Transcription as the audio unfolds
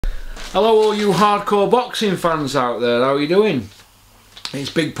Hello all you hardcore boxing fans out there, how are you doing? It's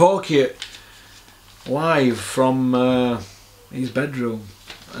Big Porky live from his bedroom,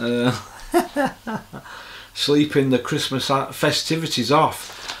 sleeping the Christmas festivities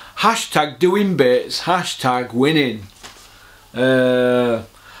off. Hashtag doing bits, hashtag winning,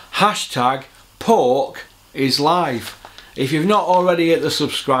 hashtag pork is live. If you've not already hit the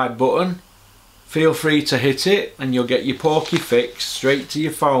subscribe button, feel free to hit it and you'll get your Porky fix straight to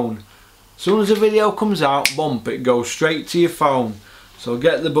your phone. As soon as a video comes out, bump, it goes straight to your phone. So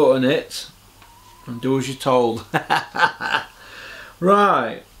get the button hit and do as you're told.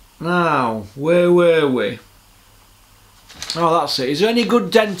 Right, now, where were we? Oh, that's it. Is there any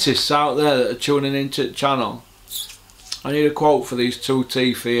good dentists out there that are tuning into the channel? I need a quote for these two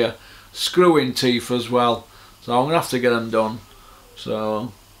teeth here. Screwing teeth as well. So I'm going to have to get them done.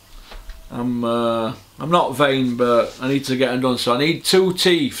 So I'm not vain, but I need to get them done. So I need two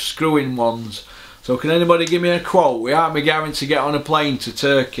teeth, screwing ones. So can anybody give me a quote? We aren't going to get on a plane to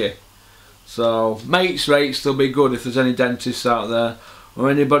Turkey. So mates rates, they'll be good if there's any dentists out there, or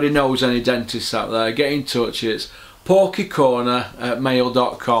anybody knows any dentists out there. Get in touch. It's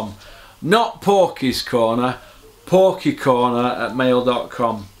porkycorner@mail.com. Not Porky's Corner,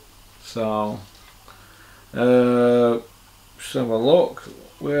 porkycorner@mail.com. So let's have a look.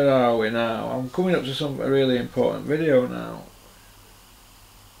 Where are we now? I'm coming up to some really important video now.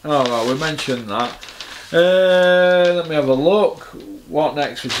 Alright, we mentioned that. Let me have a look. What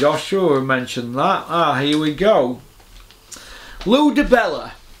next with Joshua? We mentioned that. Ah, here we go. Lou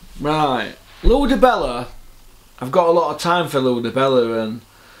DiBella. Right. Lou DiBella. I've got a lot of time for Lou DiBella, and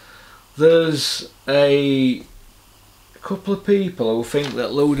there's a couple of people who think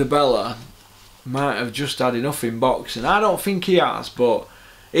that Lou DiBella might have just had enough in boxing. I don't think he has, but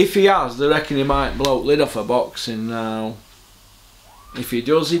if he has, they reckon he might blow the lid off of boxing now. If he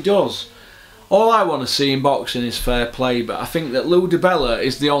does, he does. All I want to see in boxing is fair play, but I think that Lou DiBella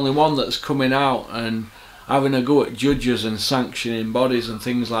is the only one that's coming out and having a go at judges and sanctioning bodies and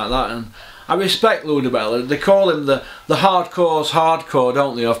things like that. And I respect Lou DiBella. They call him the hardcore's hardcore,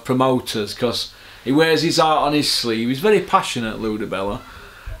 don't they, of promoters, because he wears his heart on his sleeve. He's very passionate, Lou DiBella.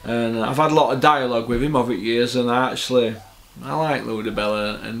 And I've had a lot of dialogue with him over the years, and I like Lou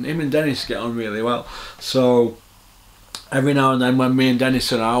DiBella, and him and Dennis get on really well. So every now and then when me and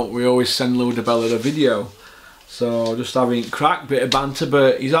Dennis are out, we always send Lou DiBella a video. So just having crack, bit of banter,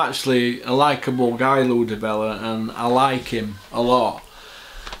 but he's actually a likeable guy, Lou DiBella, and I like him a lot.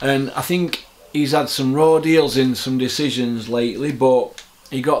 And I think he's had some raw deals in some decisions lately, but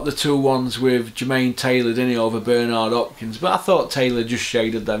he got the 2 ones with Jermaine Taylor, didn't he, over Bernard Hopkins. But I thought Taylor just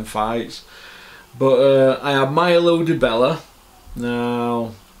shaded them fights. But I admire Lou DiBella.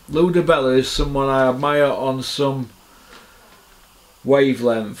 Now, Lou DiBella is someone I admire on some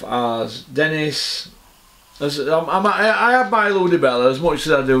wavelength as Dennis. I admire Lou DiBella as much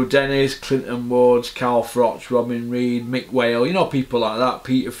as I do Dennis, Clinton Woods, Carl Froch, Robin Reed, Mick Whale, you know, people like that,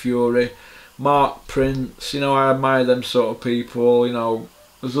 Peter Fury, Mark Prince, you know, I admire them sort of people. You know,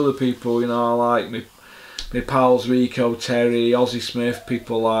 there's other people, you know, I like me pals Rico, Terry, Ozzie Smith,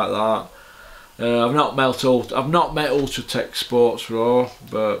 people like that. I've not met Ultra Tech Sports Raw,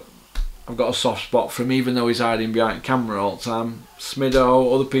 but I've got a soft spot for him, even though he's hiding behind camera all the time.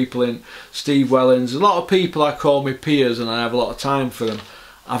 Smido, other people in Steve Wellens, a lot of people I call me peers, and I have a lot of time for them.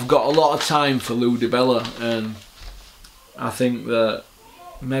 I've got a lot of time for Lou DiBella, and I think that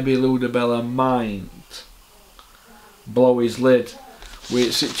maybe Lou DiBella might blow his lid with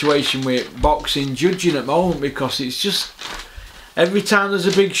a situation with boxing judging at the moment, because it's just every time there's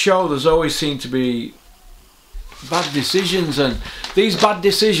a big show, there's always seem to be bad decisions, and these bad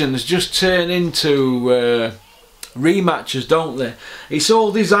decisions just turn into rematches, don't they? It's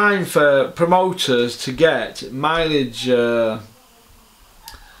all designed for promoters to get mileage, out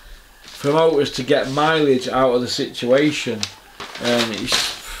of the situation, and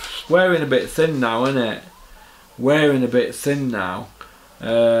it's wearing a bit thin now, isn't it? Wearing a bit thin now,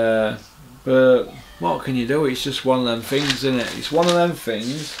 but what can you do? It's just one of them things, isn't it? It's one of them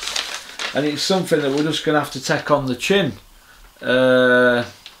things, and it's something that we're just going to have to take on the chin.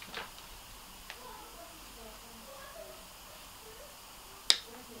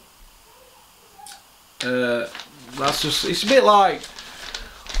 That's just, it's a bit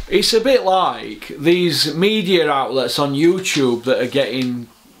like these media outlets on YouTube that are getting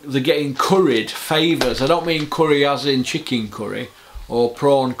curried favours. I don't mean curry as in chicken curry or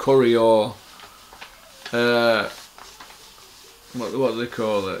prawn curry or what do they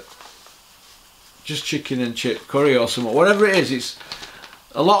call it? Just chicken and chip curry or something. Whatever it is, it's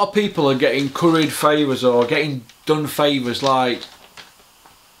a lot of people are getting curried favours or getting done favours, like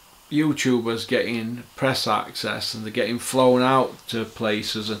YouTubers getting press access and they're getting flown out to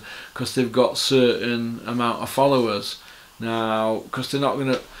places and because they've got certain amount of followers now, because they're not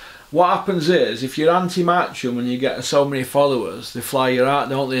gonna. What happens is, if you're anti-match them and you get so many followers, they fly you out,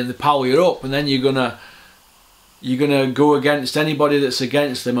 don't they, and they power you up, and then you're gonna go against anybody that's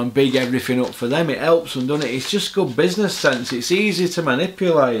against them and big everything up for them. It helps them, doesn't it? It's just good business sense. It's easy to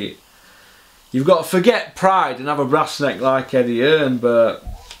manipulate. You've got to forget pride and have a brass neck like Eddie Hearn, but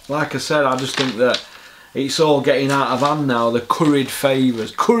like I said, I just think that it's all getting out of hand now. The currying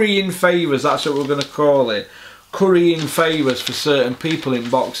favours, that's what we're going to call it. Currying favours for certain people in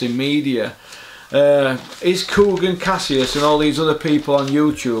boxing media. Is Cougan Cassius and all these other people on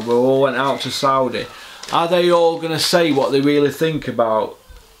YouTube who all went out to Saudi, are they all going to say what they really think about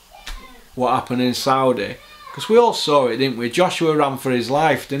what happened in Saudi? Because we all saw it, didn't we? Joshua ran for his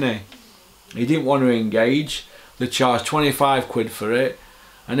life, didn't he? He didn't want to engage. They charged 25 quid for it.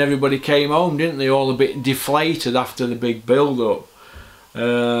 And everybody came home, didn't they? All a bit deflated after the big build-up.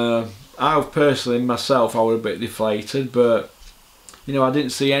 I personally, myself, I was a bit deflated. But, you know, I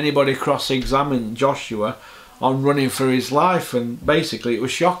didn't see anybody cross-examine Joshua on running for his life. And basically, it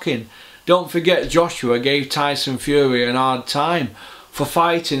was shocking. Don't forget, Joshua gave Tyson Fury an hard time for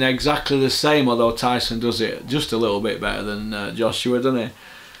fighting exactly the same, although Tyson does it just a little bit better than Joshua, doesn't he?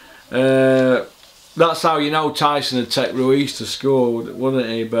 That's how you know Tyson would take Ruiz to school, wouldn't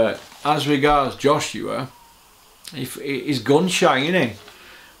he? But as regards Joshua, he's gun shy, isn't he?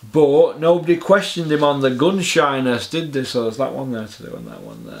 But nobody questioned him on the gun shyness, did they? So there's that one there to do and that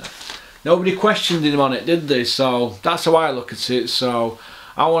one there. Nobody questioned him on it, did they? So that's how I look at it. So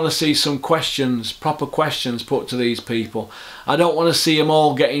I want to see some questions, proper questions put to these people. I don't want to see them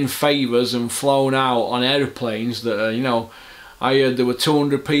all getting favours and flown out on aeroplanes that are, you know, I heard there were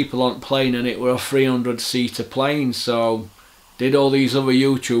 200 people on the plane and it were a 300-seater plane. So did all these other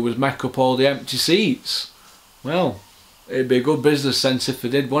YouTubers make up all the empty seats? Well, it'd be a good business sense if they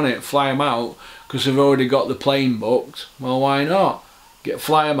did, wouldn't it? Fly them out because they've already got the plane booked. Well, why not?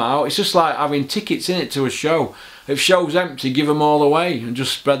 Fly them out. It's just like having tickets in it to a show. If show's empty, give them all away and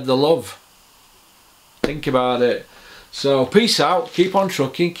just spread the love. Think about it. So peace out, keep on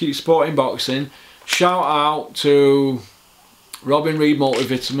trucking, keep supporting boxing. Shout out to Robin Reed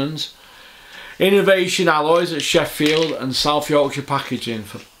Multivitamins, Innovation Alloys at Sheffield and South Yorkshire Packaging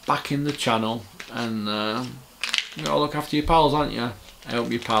for backing the channel. And you gotta look after your pals, aren't you? Help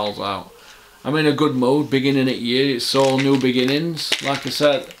your pals out. I'm in a good mood, beginning at year, it's all new beginnings. Like I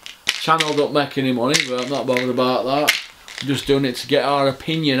said, channel don't make any money, but I'm not bothered about that. I'm just doing it to get our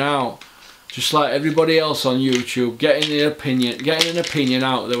opinion out. Just like everybody else on YouTube, getting an opinion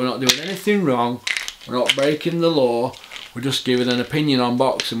out that we're not doing anything wrong, we're not breaking the law, we're just giving an opinion on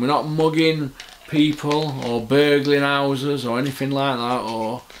boxing. We're not mugging people or burgling houses or anything like that,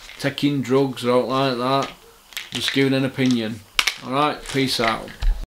 or taking drugs or anything like that. Just giving an opinion. Alright, peace out.